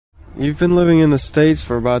You've been living in the States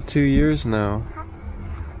for about 2 years now.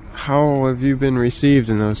 How have you been received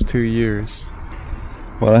in those 2 years?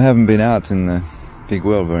 Well, I haven't been out in the big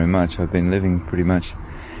world very much. I've been living pretty much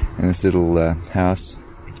in this little house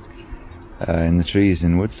in the trees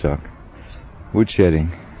in Woodstock. Wood shedding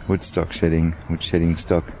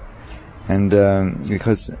stock. And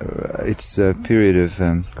because it's a period of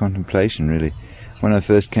contemplation, really. When I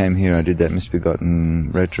first came here, I did that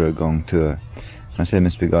Misbegotten Retro Gong tour. I say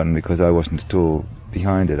Misbegotten because I wasn't at all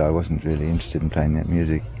behind it. I wasn't really interested in playing that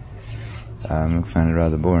music. I found it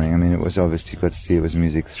rather boring. I mean, it was obvious you got to see it was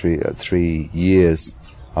music 3 years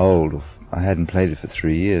old. I hadn't played it for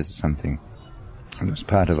 3 years or something. It was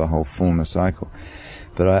part of a whole former cycle.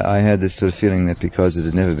 But I had this sort of feeling that because it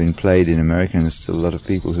had never been played in America, and there's still a lot of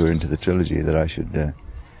people who are into the trilogy, that I should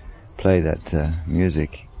play that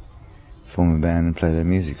music, form a band and play their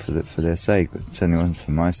music for their sake. But it certainly wasn't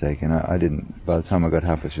for my sake, and I didn't. By the time I got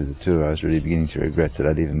halfway through the tour, I was really beginning to regret that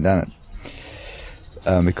I'd even done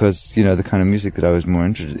it, because the kind of music that I was more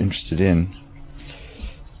interested in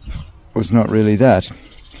was not really that.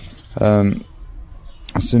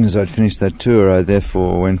 As soon as I'd finished that tour, I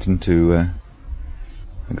therefore went into.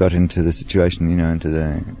 I got into the situation, into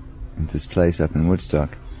this place up in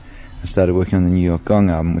Woodstock. I started working on the New York Gong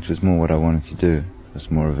album, which was more what I wanted to do. It was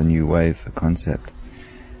more of a new wave, a concept.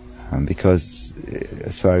 Because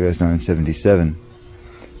as far ago as 1977,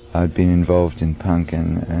 I'd been involved in punk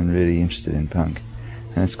and really interested in punk.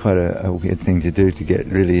 And it's quite a weird thing to do, to get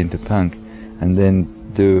really into punk and then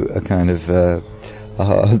do a kind of a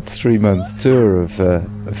 3-month tour of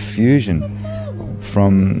fusion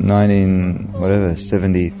from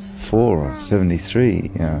 74 or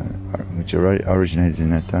 73, which originated in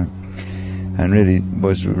that time, and really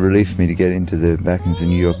was a relief for me to get back into the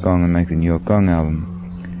New York Gong and make the New York Gong album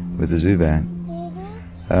with the Zoo Band.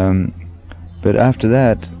 But after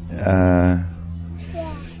that,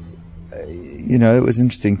 it was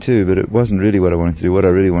interesting too, but it wasn't really what I wanted to do. What I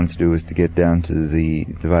really wanted to do was to get down to the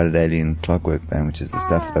Divided Alien Clockwork Band, which is the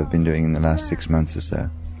stuff that I've been doing in the last 6 months or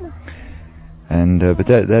so. And but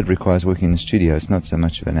that requires working in the studio. It's not so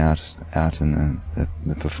much of an out in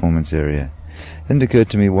the performance area. Then it occurred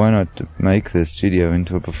to me, why not make the studio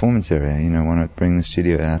into a performance area? Why not bring the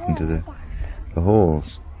studio out into the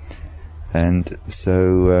halls? And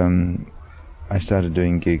so I started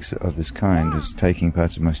doing gigs of this kind, just taking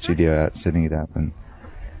parts of my studio out, setting it up, and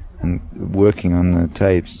working on the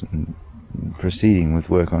tapes, and proceeding with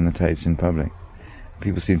work on the tapes in public.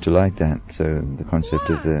 People seemed to like that, so the concept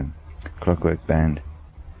of the Clockwork Band,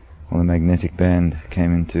 or the Magnetic Band,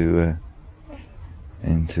 came into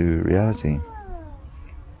reality.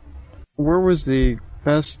 Where was the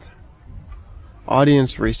best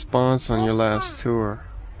audience response on your last tour?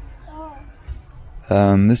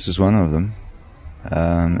 This was one of them.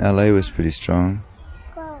 LA was pretty strong.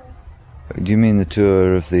 Do you mean the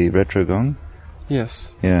tour of the Retro Gong?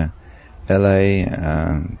 Yes. Yeah. LA,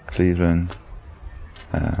 Cleveland,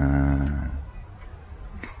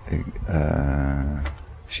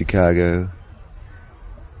 Chicago,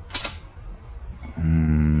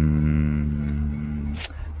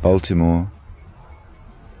 Baltimore,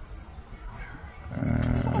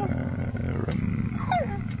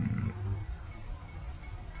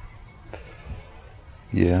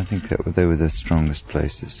 I think they were the strongest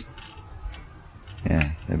places.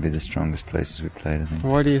 Yeah, they'd be the strongest places we played, I think.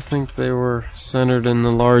 Why do you think they were centered in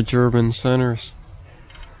the large urban centers?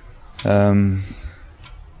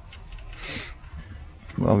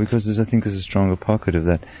 Well, because I think there's a stronger pocket of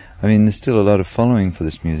that. I mean, there's still a lot of following for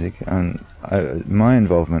this music, and my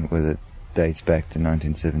involvement with it dates back to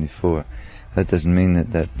 1974. That doesn't mean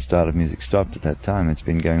that style of music stopped at that time. It's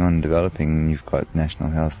been going on and developing. You've got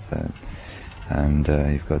National Health, and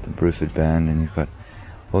you've got the Bruford Band, and you've got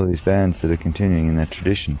all these bands that are continuing in that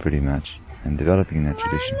tradition pretty much, and developing in that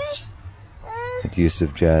tradition. The use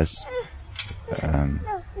of jazz.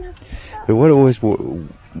 But what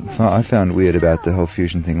I found weird about the whole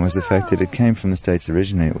fusion thing was the fact that it came from the States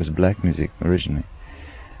originally. It was black music originally.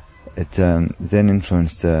 It then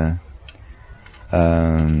influenced some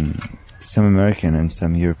American and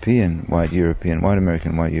some white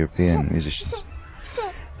American, white European musicians.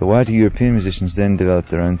 The white European musicians then developed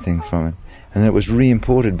their own thing from it, and then it was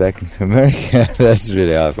re-imported back into America. That's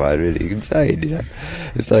really how I really, you can say it,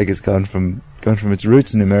 It's like it's gone from its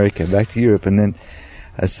roots in America back to Europe, and then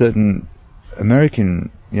a certain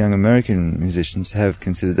young American musicians have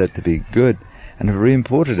considered that to be good and have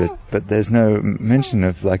re-imported it, but there's no mention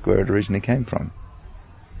of where it originally came from,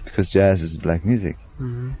 because jazz is black music.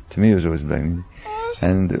 To me, it was always black music,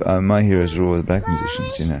 and my heroes were all the black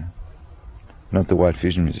musicians, not the white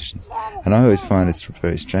fusion musicians. And I always find it's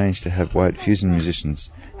very strange to have white fusion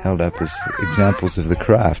musicians held up as examples of the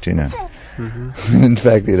craft, you know. Mm-hmm. In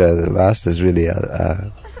fact, you know, the masters really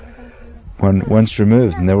are once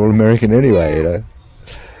removed, and they're all American anyway, you know.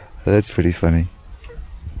 So that's pretty funny.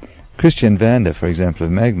 Christian Vander, for example,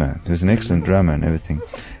 of Magma, who was an excellent drummer and everything,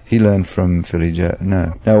 he learned from Philly Joe.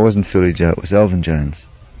 No, it wasn't Philly Joe, it was Elvin Jones.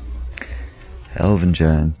 Elvin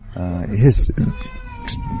Jones.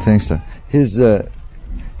 Thanks, Lord.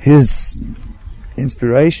 His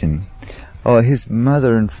inspiration, his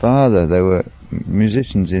mother and father, they were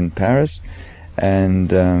musicians in Paris, and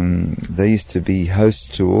they used to be hosts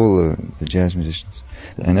to all the jazz musicians.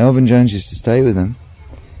 And Elvin Jones used to stay with them,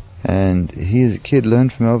 and he as a kid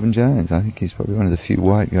learned from Elvin Jones. I think he's probably one of the few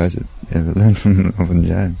white guys that ever learned from Elvin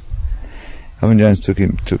Jones. Elvin Jones took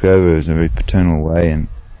over in a very paternal way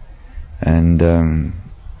and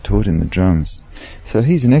taught him the drums. So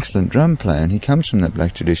he's an excellent drum player, and he comes from that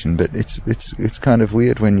black tradition. But it's kind of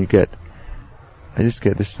weird when I just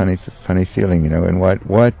get this funny feeling, you know, when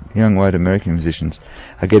young white American musicians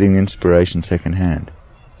are getting the inspiration second hand.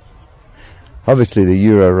 Obviously, the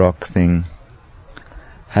Euro rock thing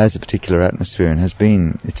has a particular atmosphere and it's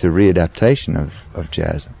a readaptation of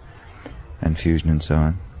jazz and fusion and so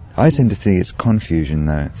on. I tend to think it's confusion,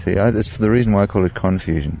 though. See, that's the reason why I call it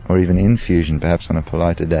confusion, or even infusion, perhaps on a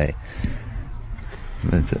politer day.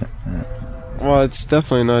 But, well, it's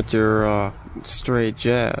definitely not your straight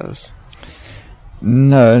jazz.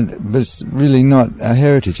 No, but it's really not a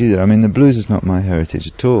heritage either. I mean, the blues is not my heritage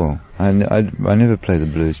at all. I never play the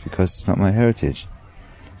blues because it's not my heritage,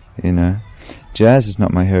 you know. Jazz is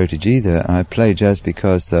not my heritage either. I play jazz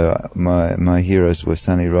because my heroes were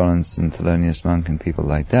Sonny Rollins and Thelonious Monk and people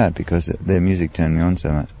like that, because their music turned me on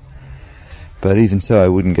so much. But even so, I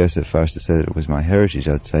wouldn't go so far as to say that it was my heritage.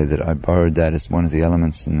 I'd say that I borrowed that as one of the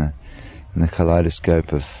elements in the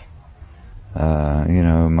kaleidoscope of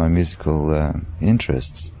my musical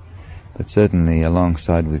interests. But certainly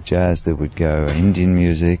alongside with jazz there would go Indian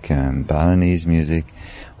music, Balinese music,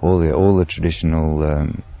 all the traditional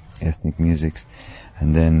ethnic musics,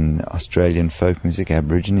 and then Australian folk music,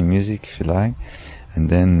 Aboriginal music, if you like, and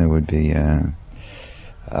then there would be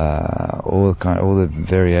all the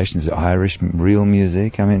variations of Irish real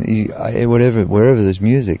music. I mean, wherever there's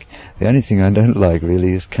music, the only thing I don't like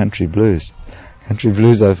really is country blues. Country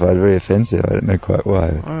blues I find very offensive. I don't know quite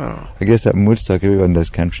why. Wow. I guess up in Woodstock everyone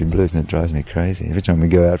does country blues, and it drives me crazy. Every time we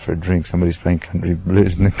go out for a drink, somebody's playing country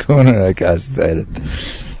blues in the corner. I can't stand it.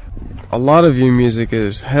 A lot of your music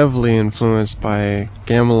is heavily influenced by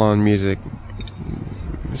gamelan music,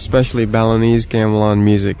 especially Balinese gamelan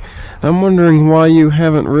music. I'm wondering why you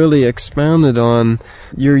haven't really expounded on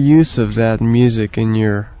your use of that music in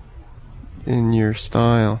your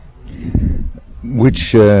style.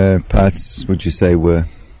 Which parts would you say were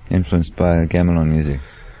influenced by gamelan music?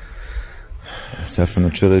 Stuff from the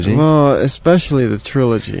trilogy? Well, especially the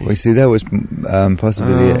trilogy. We see that was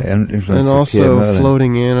possibly the influence and of Pierre also Merlin.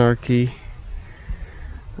 Floating Anarchy.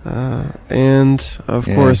 And, of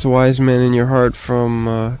course, Wise Man in Your Heart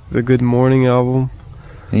from the Good Morning album.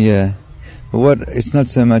 Yeah. But it's not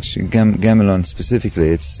so much gamelan specifically,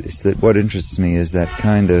 it's that what interests me is that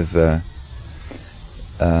kind of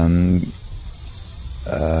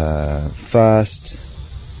fast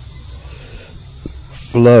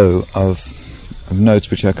flow of notes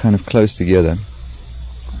which are kind of close together,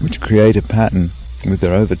 which create a pattern with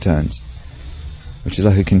their overtones, which is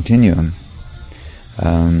like a continuum.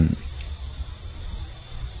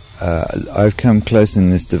 I've come close in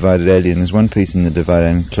this Divided Alien. There's one piece in the Divided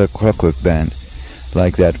Alien Clockwork Band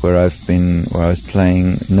like that, where I was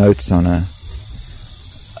playing notes on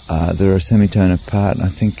they're a semitone apart, and I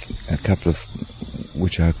think a couple of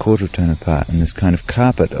which are a quarter tone apart, and this kind of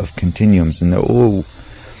carpet of continuums, and they're all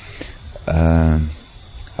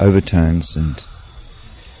overtones, and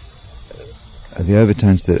the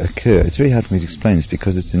overtones that occur, it's very hard for me to explain this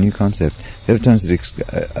because it's a new concept. The overtones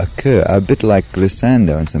that occur are a bit like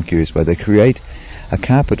glissando in some curious way. They create a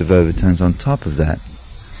carpet of overtones on top of that,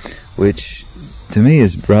 which to me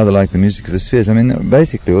is rather like the music of the spheres. I mean,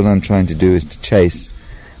 basically all I'm trying to do is to chase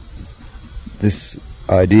this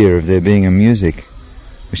idea of there being a music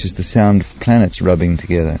which is the sound of planets rubbing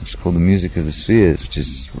together. It's called the music of the spheres, which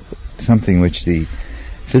is something which the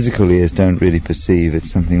physical ears don't really perceive. It's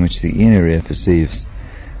something which the inner ear perceives.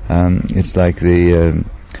 It's like the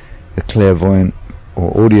clairvoyant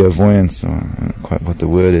or audiovoyance, or I don't know quite what the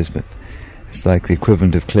word is, but it's like the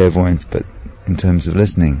equivalent of clairvoyance, but in terms of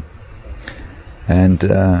listening. And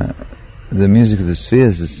the music of the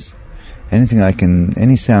spheres is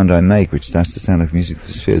any sound I make which starts to sound like music of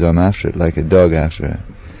the spheres, I'm after it, like a dog after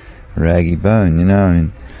raggy bone, you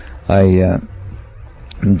know.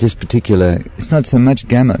 In this particular, it's not so much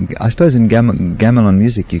I suppose in gamelan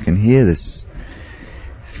music you can hear this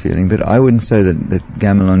feeling, but I wouldn't say that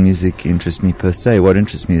gamelan music interests me per se. What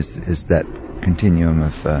interests me is that continuum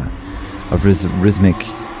of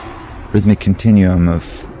rhythmic continuum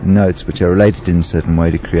of notes which are related in a certain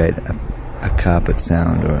way to create a carpet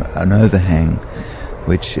sound or an overhang,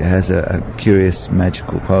 which has a curious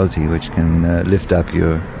magical quality which can lift up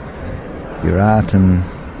your atem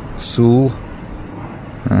soul.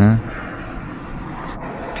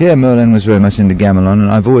 Pierre Merlin was very much into gamelan,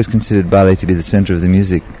 and I've always considered ballet to be the centre of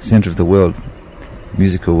the world,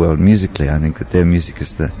 musical world. Musically, I think that their music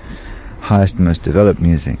is the highest and most developed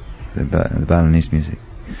music, the Balinese music,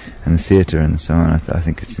 and the theatre and so on. I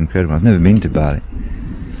think it's incredible. I've never been to Bali,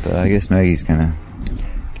 but I guess Maggie's going to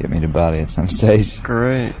get me to Bali at some stage.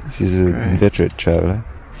 Great. She's a inveterate traveller,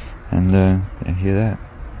 and I hear that.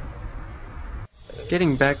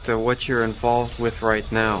 Getting back to what you're involved with right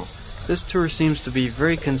now, this tour seems to be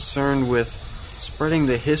very concerned with spreading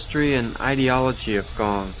the history and ideology of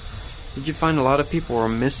gong. Did you find a lot of people were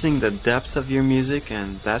missing the depth of your music,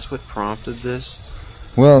 and that's what prompted this?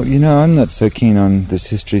 Well, you know, I'm not so keen on this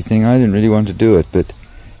history thing. I didn't really want to do it, but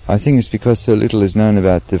I think it's because so little is known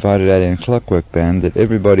about Divided Alley and Clockwork Band that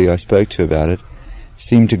everybody I spoke to about it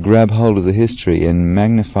seemed to grab hold of the history and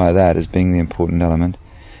magnify that as being the important element,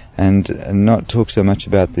 and not talk so much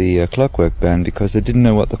about the Clockwork Band, because they didn't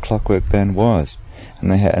know what the Clockwork Band was,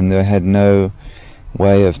 and they had no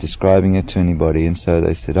way of describing it to anybody, and so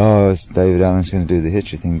they said, oh, David Allen's going to do the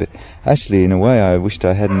history thing. But actually, in a way, I wished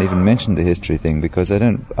I hadn't even mentioned the history thing, because I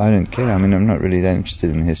don't care. I mean, I'm not really that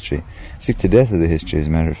interested in history. Sick to death of the history, as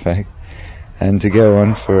a matter of fact. And to go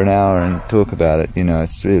on for an hour and talk about it, you know,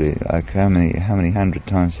 it's really like how many 100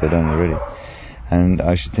 times have I done already? And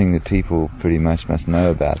I should think that people pretty much must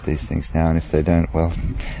know about these things now, and if they don't, well,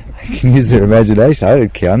 they can use their imagination. I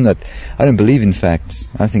don't care. I don't believe in facts.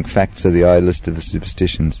 I think facts are the idlest of the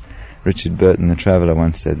superstitions. Richard Burton, the traveller,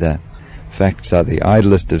 once said that. Facts are the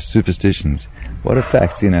idlest of superstitions. What are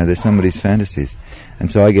facts? You know, they're somebody's fantasies.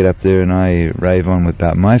 And so I get up there and I rave on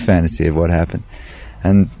about my fantasy of what happened.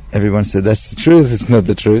 And everyone said, that's the truth. It's not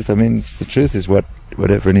the truth. I mean, the truth is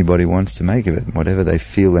whatever anybody wants to make of it, whatever they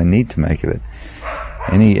feel they need to make of it.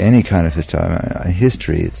 Any kind of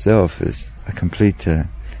history itself is a complete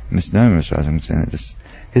misnomer, as far as I'm concerned.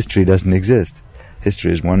 History doesn't exist.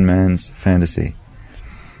 History is one man's fantasy.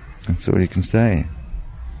 That's all you can say,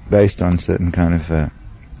 based on certain kind of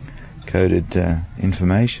coded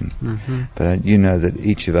information. Mm-hmm. But you know that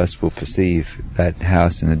each of us will perceive that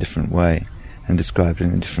house in a different way and describe it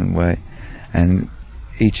in a different way, and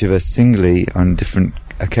each of us singly on different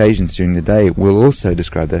occasions during the day will also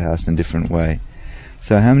describe that house in a different way.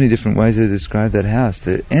 So how many different ways to describe that house?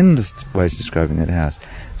 There are endless ways of describing that house.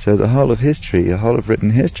 So the whole of history, the whole of written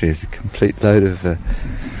history, is a complete load of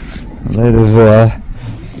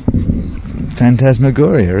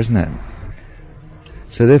phantasmagoria, isn't it?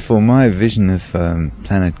 So therefore my vision of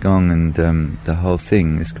Planet Gong and the whole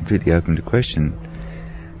thing is completely open to question.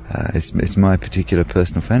 It's my particular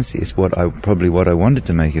personal fantasy. It's probably what I wanted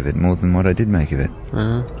to make of it more than what I did make of it.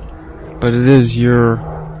 But it is your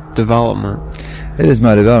development. It is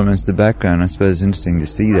my development. It's the background. I suppose it's interesting to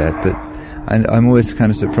see that, but I'm always kind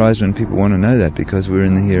of surprised when people want to know that, because we're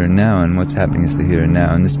in the here and now, and what's happening is the here and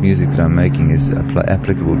now, and this music that I'm making is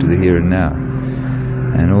applicable to the here and now,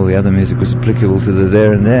 and all the other music was applicable to the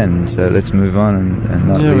there and then. So let's move on and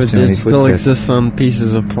not leave too many footsteps. Still exists on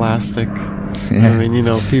pieces of plastic. Yeah. I mean, you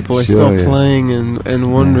know, people are still playing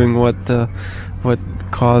and wondering what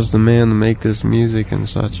caused the man to make this music and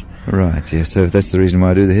such. Right, yeah, so that's the reason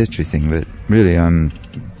why I do the history thing, but really I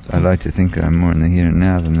like to think I'm more in the here and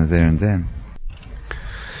now than the there and then.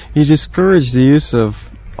 You discourage the use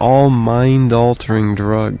of all mind-altering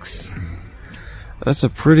drugs. That's a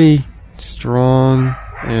pretty strong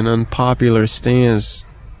and unpopular stance.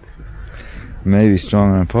 Maybe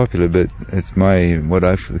strong and unpopular, but it's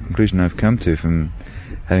the conclusion I've come to from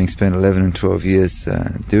having spent 11 and 12 years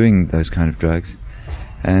doing those kind of drugs,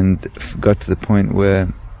 and got to the point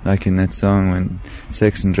where, like in that song, when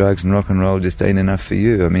sex and drugs and rock and roll just ain't enough for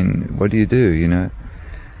you. I mean, what do, you know?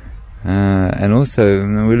 And also,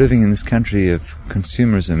 we're living in this country of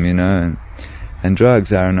consumerism, you know, and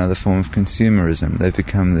drugs are another form of consumerism. They've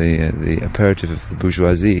become the imperative of the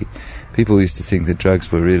bourgeoisie. People used to think that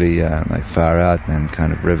drugs were really like far out and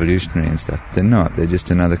kind of revolutionary and stuff. They're not. They're just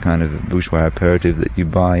another kind of bourgeois imperative that you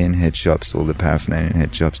buy in head shops, all the paraphernalia in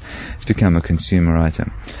head shops. It's become a consumer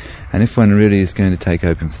item. And if one really is going to take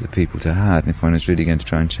opium for the people to heart, and if one is really going to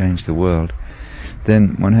try and change the world,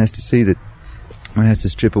 then one has to see that one has to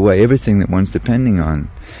strip away everything that one's depending on.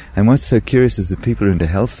 And what's so curious is that people are into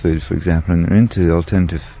health food, for example, and they're into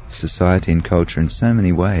alternative society and culture in so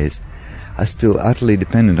many ways, are still utterly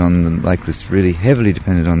dependent on them, like this, really heavily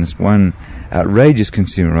dependent on this one outrageous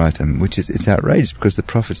consumer item, which is, it's outrageous because the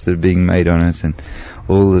profits that are being made on it and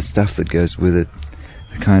all the stuff that goes with it,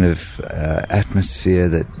 the kind of atmosphere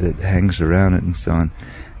that hangs around it and so on.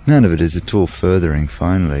 None of it is at all furthering,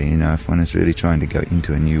 finally, you know, if one is really trying to go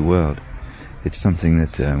into a new world. It's something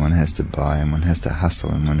that one has to buy, and one has to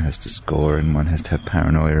hustle, and one has to score, and one has to have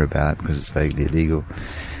paranoia about because it's vaguely illegal.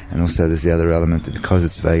 And also there's the other element that because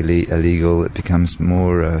it's vaguely illegal, it becomes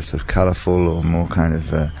more sort of colourful or more kind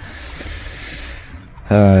of...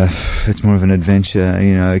 it's more of an adventure,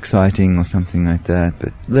 you know, exciting or something like that,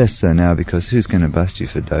 but less so now because who's going to bust you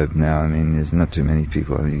for dope now? I mean, there's not too many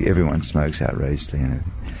people. I mean, everyone smokes outrageously, you know.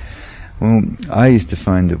 Well, I used to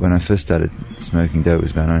find that when I first started smoking dope, it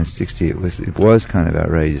was about 1960, it was kind of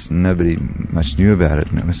outrageous, and nobody much knew about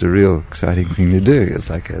it, and it was a real exciting thing to do. It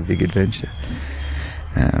was like a big adventure.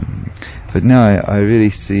 But now I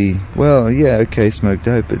really see, well, yeah, okay, smoke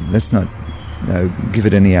dope, but let's not give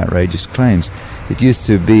it any outrageous claims. It used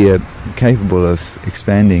to be capable of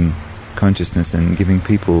expanding consciousness and giving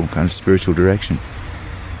people kind of spiritual direction.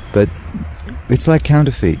 But it's like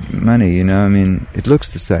counterfeit money, you know, I mean, it looks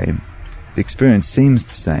the same. The experience seems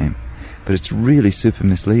the same, but it's really super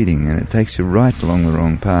misleading, and it takes you right along the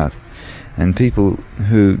wrong path. And people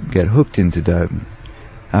who get hooked into dope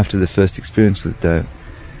after the first experience with dope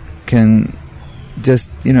can just,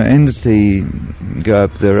 you know, endlessly go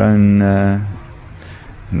up their own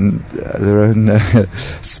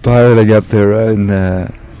spiraling up their own,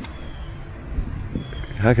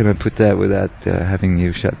 how can I put that without having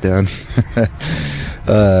you shut down?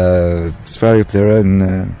 Spiraling up their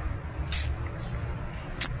own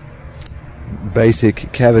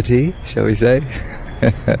basic cavity, shall we say?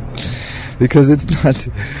 Because it's not,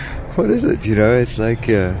 what is it, you know, it's like,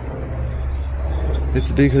 it's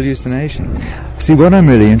a big hallucination. See, what I'm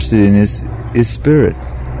really interested in is spirit.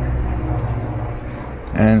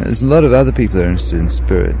 And there's a lot of other people that are interested in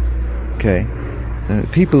spirit. Okay?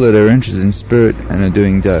 People that are interested in spirit and are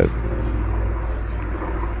doing dope,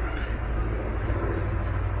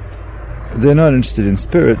 they're not interested in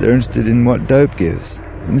spirit, they're interested in what dope gives.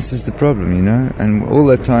 And this is the problem, you know. And all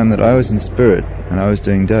that time that I was in spirit and I was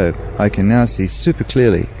doing dope, I can now see super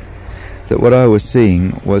clearly that what I was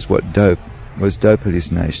seeing was dope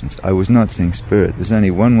hallucinations. I was not seeing spirit. There's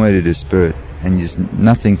only one way to do spirit, and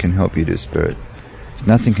nothing can help you do spirit.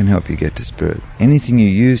 Nothing can help you get to spirit. Anything you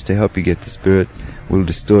use to help you get to spirit will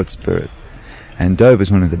distort spirit. And dope is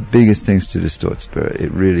one of the biggest things to distort spirit.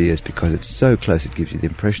 It really is, because it's so close. It gives you the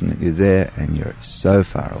impression that you're there and you're so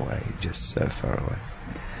far away, just so far away.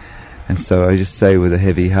 And so I just say with a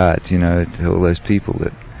heavy heart, you know, to all those people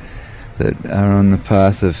that are on the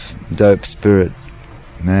path of dope spirit,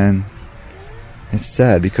 man, it's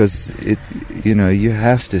sad, because you know, you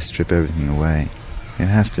have to strip everything away. You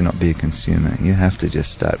have to not be a consumer. You have to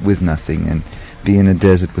just start with nothing and be in a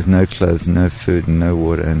desert with no clothes, no food and no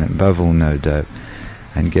water, and above all no dope,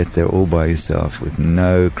 and get there all by yourself with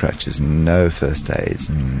no crutches and no first aids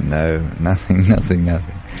and nothing.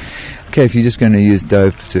 Okay, if you're just going to use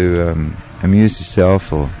dope to amuse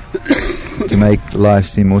yourself or to make life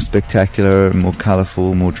seem more spectacular, more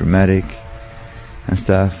colourful, more dramatic and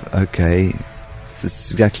stuff, okay,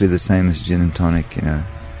 it's exactly the same as gin and tonic, you know,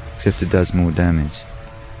 except it does more damage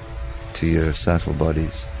to your subtle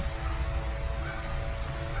bodies.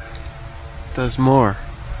 Does more.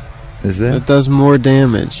 Is that? It does more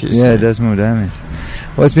damage. Yeah, it does more damage.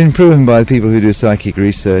 Well, it's been proven by people who do psychic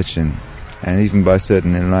research and even by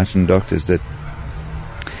certain enlightened doctors that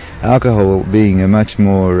alcohol, being a much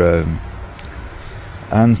more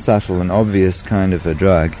unsubtle and obvious kind of a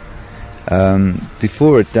drug,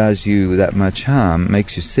 before it does you that much harm,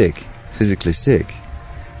 makes you sick, physically sick.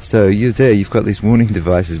 So you've got these warning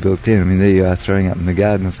devices built in. I mean, there you are throwing up in the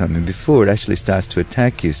garden or something, before it actually starts to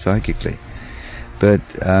attack you psychically. But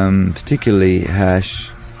particularly hash,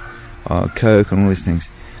 or coke and all these things,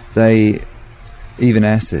 even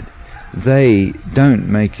acid, they don't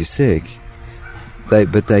make you sick,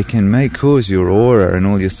 but they can cause your aura and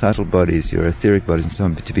all your subtle bodies, your etheric bodies and so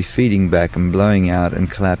on, to be feeding back and blowing out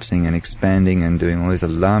and collapsing and expanding and doing all these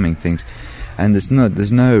alarming things. And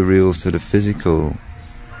there's no real sort of physical,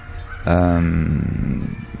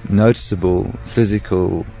 noticeable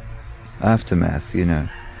physical aftermath, you know.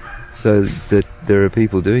 So that there are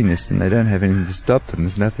people doing this and they don't have anything to stop them.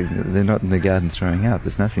 There's nothing, they're not in the garden throwing up.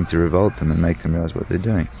 There's nothing to revolt them and make them realize what they're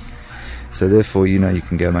doing. So therefore, you know, you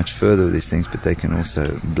can go much further with these things, but they can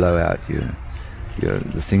also blow out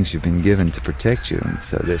the things you've been given to protect you, and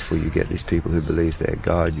so therefore you get these people who believe they're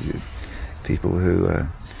God, people who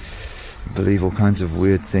believe all kinds of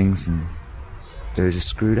weird things, and they're just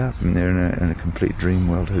screwed up, and they're in a complete dream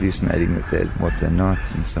world, hallucinating that they're what they're not,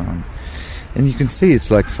 and so on. And you can see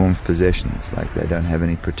it's like a form of possession. It's like they don't have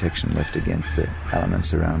any protection left against the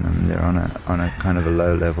elements around them. They're on a kind of a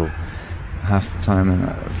low level half the time, and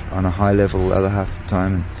on a high level the other half the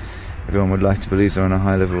time. And everyone would like to believe they're on a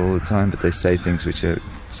high level all the time, but they say things which are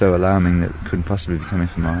so alarming that couldn't possibly be coming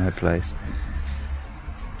from a higher place.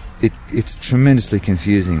 It's tremendously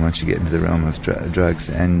confusing once you get into the realm of drugs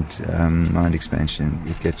and mind expansion.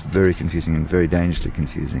 It gets very confusing and very dangerously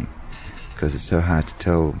confusing, because it's so hard to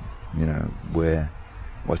tell,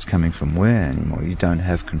 what's coming from where anymore. You don't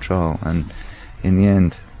have control, and in the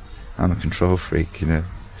end, I'm a control freak.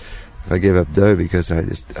 I gave up dough because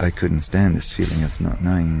I couldn't stand this feeling of not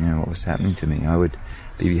knowing what was happening to me. I would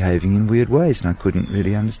be behaving in weird ways, and I couldn't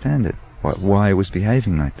really understand it. Why I was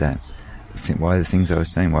behaving like that. Why the things I was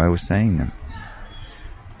saying, why I was saying them.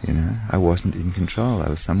 I wasn't in control. I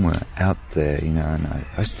was somewhere out there, and I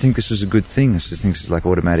used to think this was a good thing. I used to think this was like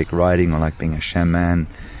automatic writing, or like being a shaman,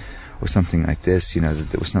 or something like this, that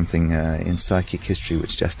there was something in psychic history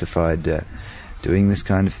which justified doing this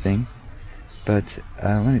kind of thing. But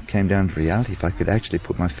when it came down to reality, if I could actually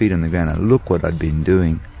put my feet on the ground and look what I'd been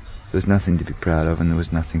doing, there was nothing to be proud of, and there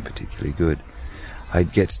was nothing particularly good.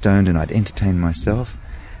 I'd get stoned and I'd entertain myself,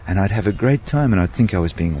 and I'd have a great time, and I'd think I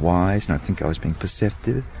was being wise, and I'd think I was being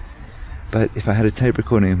perceptive. But if I had a tape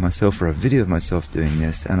recording of myself or a video of myself doing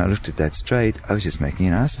this, and I looked at that straight, I was just making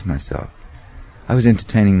an ass of myself. I was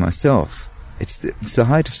entertaining myself. It's the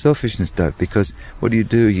height of selfishness, dope, because what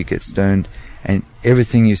do? You get stoned, and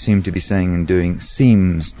everything you seem to be saying and doing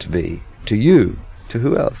seems to be to you. To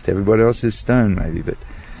who else? To everybody else who's stoned, maybe. But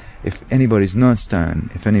if anybody's not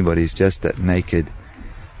stoned, if anybody's just that naked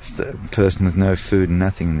person with no food and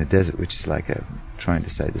nothing in the desert, which is like trying to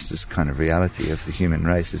say this is kind of reality of the human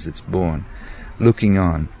race as it's born, looking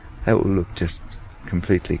on, that will look just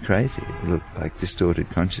completely crazy. It will look like distorted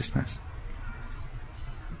consciousness.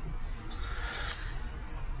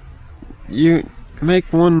 You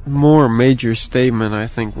make one more major statement, I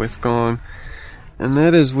think, with Gong, and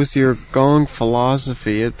that is with your Gong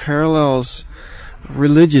philosophy. It parallels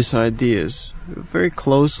religious ideas very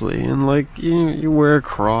closely, and like you wear a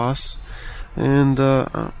cross, and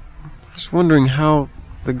I was wondering how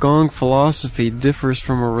the Gong philosophy differs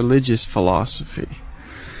from a religious philosophy.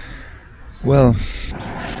 Well,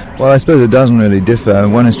 I suppose it doesn't really differ.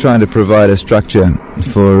 One is trying to provide a structure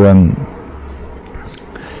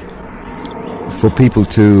for people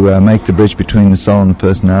to make the bridge between the soul and the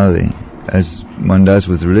personality, as one does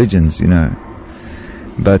with religions,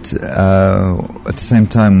 But at the same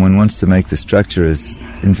time, one wants to make the structure as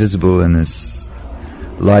invisible and as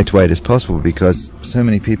lightweight as possible, because so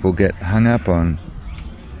many people get hung up on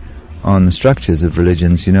the structures of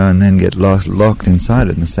religions, and then get locked inside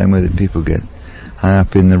it, in the same way that people get hung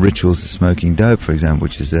up in the rituals of smoking dope, for example,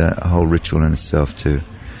 which is a whole ritual in itself too.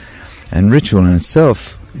 And ritual in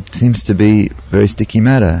itself seems to be very sticky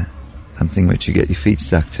matter, something which you get your feet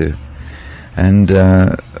stuck to. And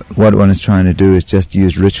what one is trying to do is just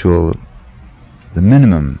use ritual, the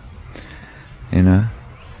minimum,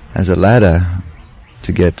 as a ladder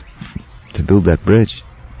to build that bridge.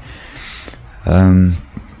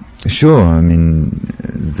 Sure, I mean,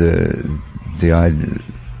 the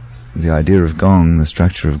idea of Gong, the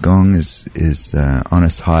structure of Gong is on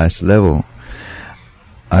its highest level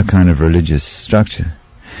a kind of religious structure.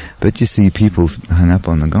 But you see people hung up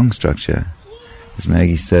on the Gong structure, as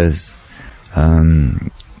Maggie says,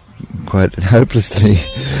 quite hopelessly.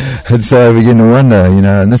 And so I begin to wonder,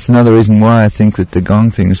 and that's another reason why I think that the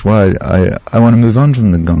Gong thing is why I want to move on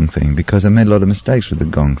from the Gong thing, because I made a lot of mistakes with the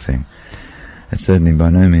Gong thing. It's certainly by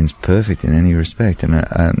no means perfect in any respect, and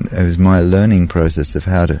it was my learning process of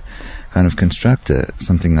how to kind of construct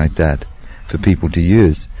something like that for people to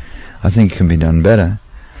use. I think it can be done better,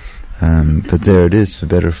 but there it is, for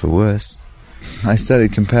better or for worse. I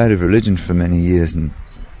studied comparative religion for many years, and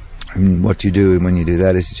what you do when you do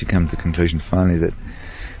that is that you come to the conclusion finally that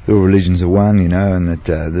all religions are one, and that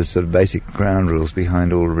there's sort of basic ground rules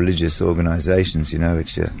behind all religious organizations,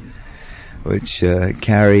 which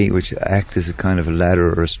act as a kind of a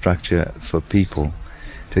ladder or a structure for people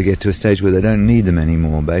to get to a stage where they don't need them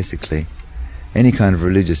anymore, basically. Any kind of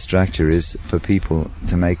religious structure is for people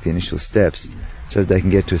to make the initial steps so that they can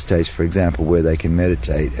get to a stage, for example, where they can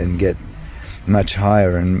meditate and get much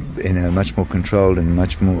higher and in a much more controlled and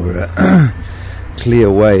much more clear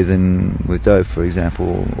way than with dope, for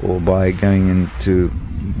example, or by going into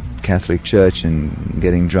Catholic Church and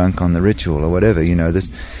getting drunk on the ritual or whatever. You know,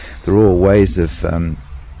 they're all ways of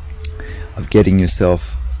getting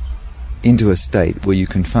yourself into a state where you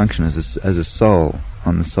can function as a soul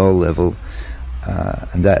on the soul level,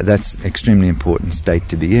 and that's extremely important state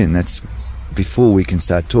to be in. That's before we can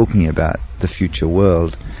start talking about the future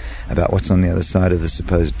world, about what's on the other side of the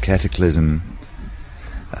supposed cataclysm.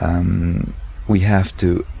 We have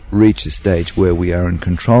to reach a stage where we are in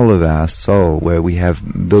control of our soul, where we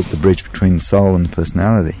have built the bridge between the soul and the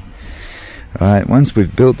personality. Right? Once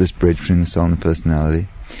we've built this bridge between the soul and the personality,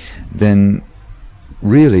 then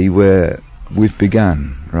really we've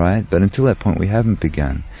begun, right? But until that point we haven't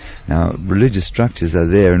begun. Now, religious structures are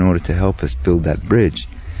there in order to help us build that bridge.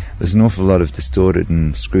 There's an awful lot of distorted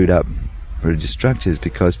and screwed up religious structures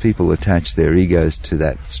because people attach their egos to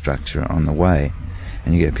that structure on the way.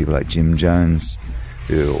 And you get people like Jim Jones,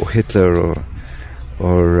 or Hitler, or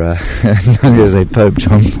not going to say Pope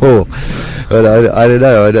John Paul, but I don't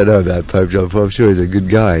know about Pope John Paul. I'm sure he's a good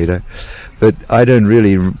guy, you know, but I don't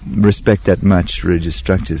really respect that much religious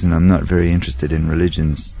structures, and I'm not very interested in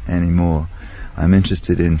religions anymore. I'm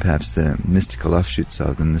interested in perhaps the mystical offshoots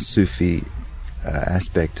of them, the Sufi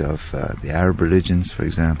aspect of the Arab religions, for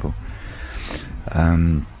example,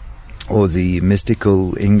 or the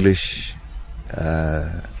mystical English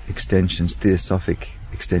extensions, theosophic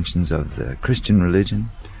extensions of the Christian religion.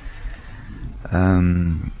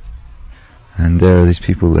 And there are these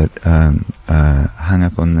people that hung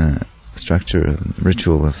up on the structure of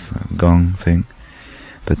ritual of gong thing,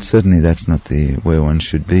 but certainly that's not the where one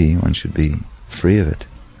should be. One should be free of it.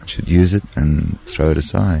 One should use it and throw it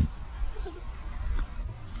aside.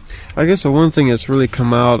 I guess the one thing that's really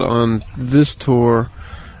come out on this tour,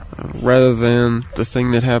 rather than the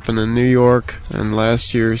thing that happened in New York and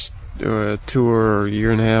last year's tour or a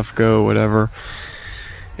year and a half ago, whatever,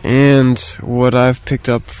 and what I've picked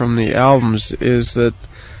up from the albums is that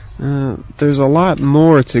there's a lot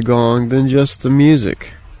more to gong than just the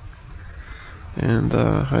music. And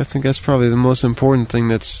I think that's probably the most important thing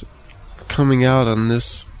that's coming out on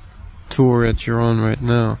this tour that you're on right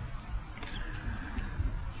now.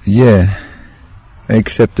 Yeah,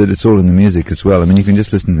 except that it's all in the music as well. I mean, you can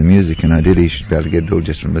just listen to the music, and ideally you should be able to get it all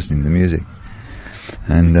just from listening to the music.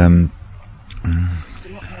 And There's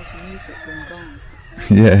a lot more to music than gong.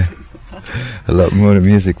 yeah, a lot more to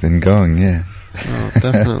music than gong. Yeah. Oh,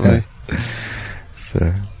 definitely.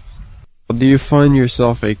 So, do you find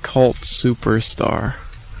yourself a cult superstar?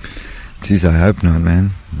 geez, I hope not,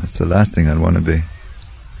 man. That's the last thing I'd want to be.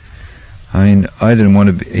 I mean, I didn't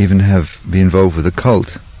want to be involved with a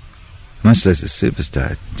cult, much less a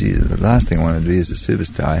superstar. Jesus, the last thing I want to be is a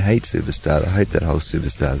superstar. I hate superstar. I hate that whole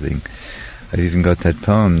superstar thing. I've even got that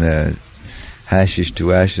poem there, hashish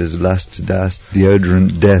to ashes, lust to dust,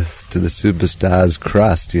 deodorant death to the superstar's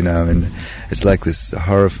crust, you know, and it's like this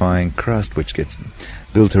horrifying crust which gets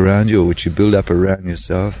built around you, or which you build up around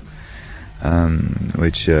yourself,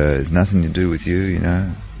 which has nothing to do with you, you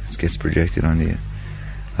know. It gets projected onto you.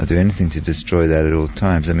 I'll do anything to destroy that at all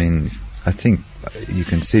times. I mean, I think you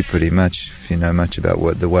can see pretty much, if you know much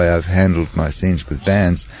about the way I've handled my scenes with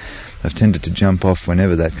bands, I've tended to jump off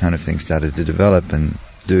whenever that kind of thing started to develop and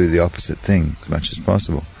do the opposite thing as much as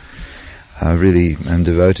possible. I really am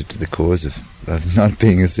devoted to the cause of not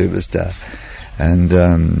being a superstar. And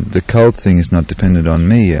the cult thing is not dependent on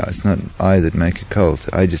me. It's not I that make a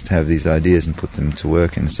cult. I just have these ideas and put them to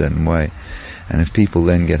work in a certain way. And if people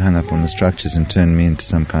then get hung up on the structures and turn me into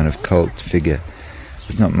some kind of cult figure,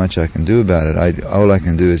 there's not much I can do about it. All I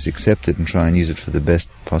can do is accept it and try and use it for the best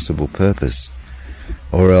possible purpose,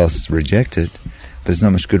 or else reject it. But it's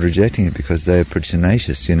not much good rejecting it because they're pretty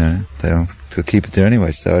tenacious, you know. They'll keep it there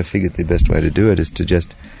anyway. So I figured the best way to do it is to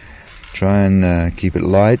just try and keep it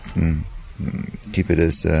light and keep it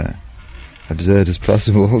as absurd as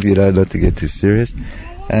possible, you know, not to get too serious,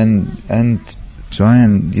 and try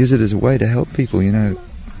and use it as a way to help people, you know,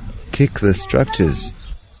 kick the structures.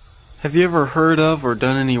 Have you ever heard of or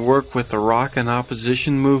done any work with the rock and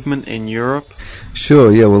opposition movement in Europe?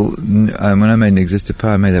 Sure, yeah, well, when I made N'Existe Pas,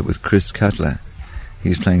 I made that with Chris Cutler. He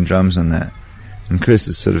was playing drums on that. And Chris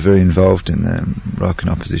is sort of very involved in the rock and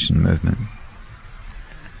opposition movement.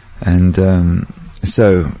 And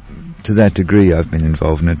so, to that degree, I've been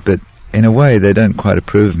involved in it. But in a way, they don't quite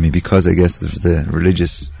approve of me because, I guess, of the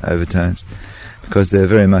religious overtones. Because they're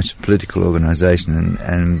very much a political organisation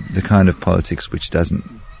and the kind of politics which doesn't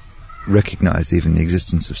recognise even the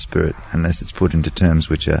existence of spirit unless it's put into terms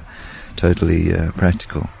which are totally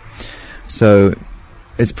practical. So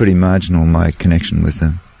it's pretty marginal, my connection with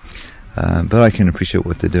them. But I can appreciate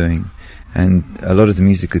what they're doing. And a lot of the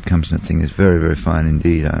music that comes in that thing is very, very fine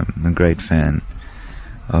indeed. I'm a great fan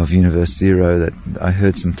of Universe Zero. That I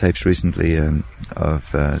heard some tapes recently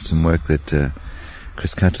of some work that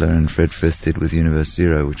Chris Cutler and Fred Frith did with Universe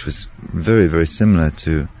Zero, which was very, very similar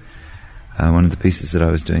to one of the pieces that I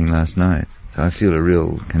was doing last night. So I feel a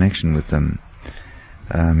real connection with them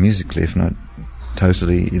musically, if not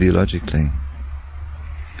totally ideologically.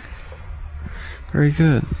 Very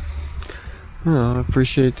good. Well, I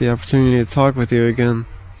appreciate the opportunity to talk with you again.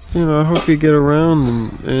 I hope you get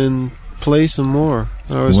around and play some more.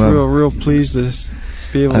 I was real pleased to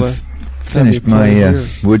be able to finished my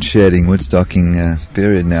woodstocking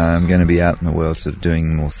period now. I'm going to be out in the world sort of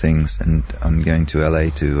doing more things, and I'm going to LA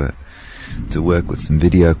to work with some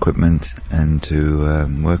video equipment and to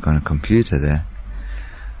work on a computer there,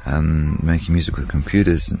 making music with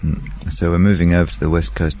computers. And so we're moving over to the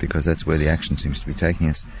West Coast because that's where the action seems to be taking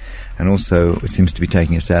us, and also it seems to be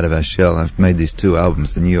taking us out of our shell. I've made these 2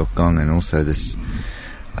 albums, the New York Gong and also this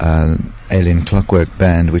Alien Clockwork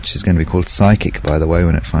Band, which is going to be called Psychic, by the way,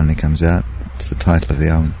 when it finally comes out. It's the title of the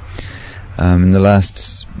album. In the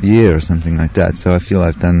last year or something like that. So I feel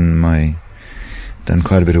I've done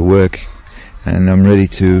quite a bit of work, and I'm ready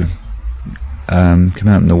to come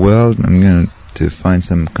out in the world. I'm going to find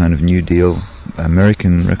some kind of new deal,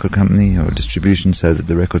 American record company or distribution, so that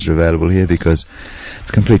the records are available here, because it's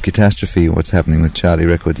a complete catastrophe what's happening with Charlie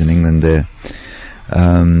Records in England there.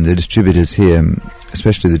 The distributors here,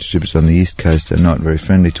 especially the distributors on the East Coast, are not very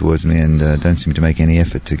friendly towards me and don't seem to make any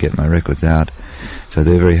effort to get my records out. So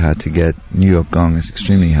they're very hard to get. New York Gong is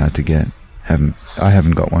extremely hard to get. I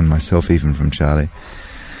haven't got one myself, even from Charlie.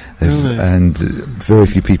 Really? And very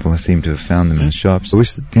few people seem to have found them in the shops. I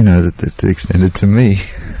wish that, that it extended to me.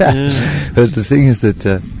 Yeah. But the thing is that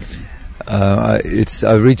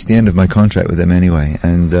I've reached the end of my contract with them anyway,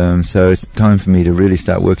 and so it's time for me to really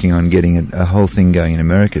start working on getting a whole thing going in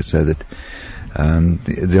America, so that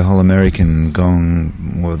the whole American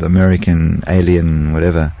gong, or the American alien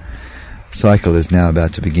whatever cycle is now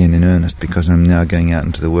about to begin in earnest, because I'm now going out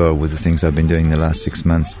into the world with the things I've been doing the last 6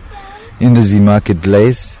 months into the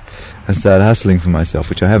marketplace and start hustling for myself,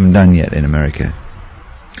 which I haven't done yet in America.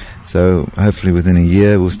 So hopefully within a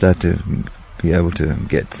year we'll start to be able to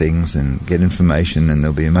get things and get information, and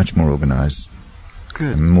there'll be a much more organised,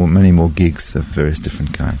 many more gigs of various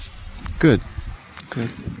different kinds. Good.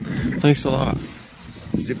 Thanks a lot.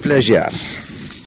 It's a pleasure.